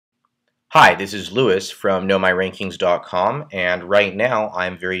Hi, this is Lewis from KnowMyRankings.com, and right now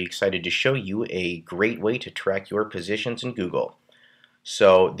I'm very excited to show you a great way to track your positions in Google.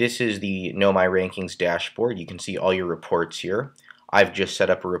 So this is the KnowMyRankings dashboard. You can see all your reports here. I've just set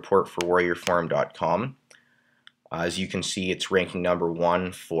up a report for WarriorForum.com. As you can see, it's ranking number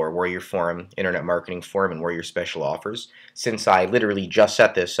 1 for Warrior Forum, Internet Marketing Forum, and Warrior Special Offers. Since I literally just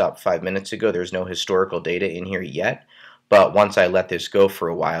set this up 5 minutes ago, there's no historical data in here yet. But once I let this go for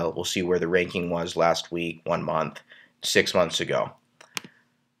a while, we'll see where the ranking was last week, 1 month, 6 months ago.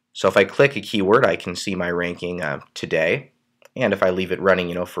 So if I click a keyword, I can see my ranking today. And if I leave it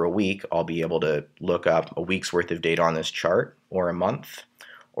running, for a week, I'll be able to look up a week's worth of data on this chart, or a month,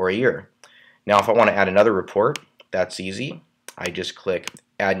 or a year. Now, if I want to add another report, that's easy. I just click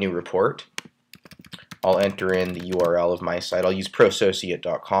Add New Report. I'll enter in the URL of my site. I'll use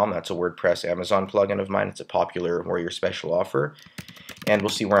prosociate.com. That's a WordPress Amazon plugin of mine. It's a popular Warrior special offer. And we'll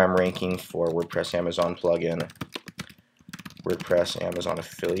see where I'm ranking for WordPress Amazon plugin, WordPress Amazon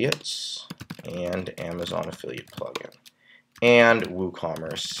affiliates, and Amazon affiliate plugin, and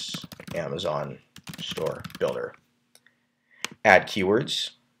WooCommerce Amazon store builder. Add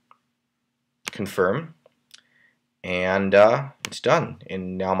keywords, confirm, and it's done.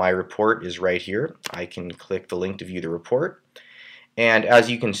 And now my report is right here. I can click the link to view the report. And as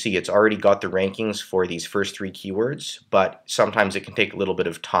you can see, it's already got the rankings for these first 3 keywords, but sometimes it can take a little bit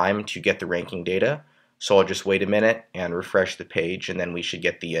of time to get the ranking data. So I'll just wait a minute and refresh the page, and then we should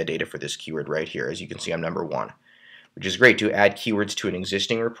get the data for this keyword right here. As you can see, I'm number 1, which is great. To add keywords to an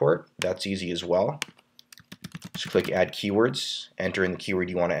existing report, that's easy as well. Just click Add Keywords, enter in the keyword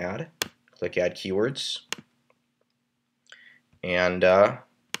you want to add, click Add Keywords, and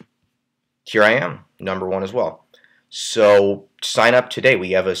here I am, number 1 as well. So sign up today.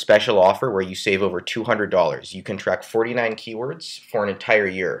 We have a special offer where you save over $200. You can track 49 keywords for an entire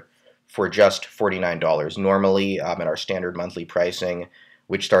year for just $49. Normally, at our standard monthly pricing,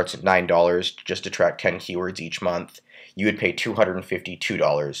 which starts at $9 just to track 10 keywords each month, you would pay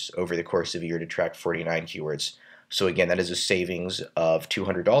 $252 over the course of a year to track 49 keywords. So again, that is a savings of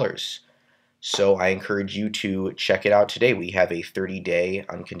 $200. So I encourage you to check it out today. We have a 30-day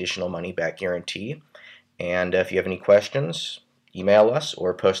unconditional money-back guarantee. And if you have any questions, email us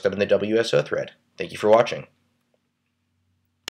or post them in the WSO thread. Thank you for watching.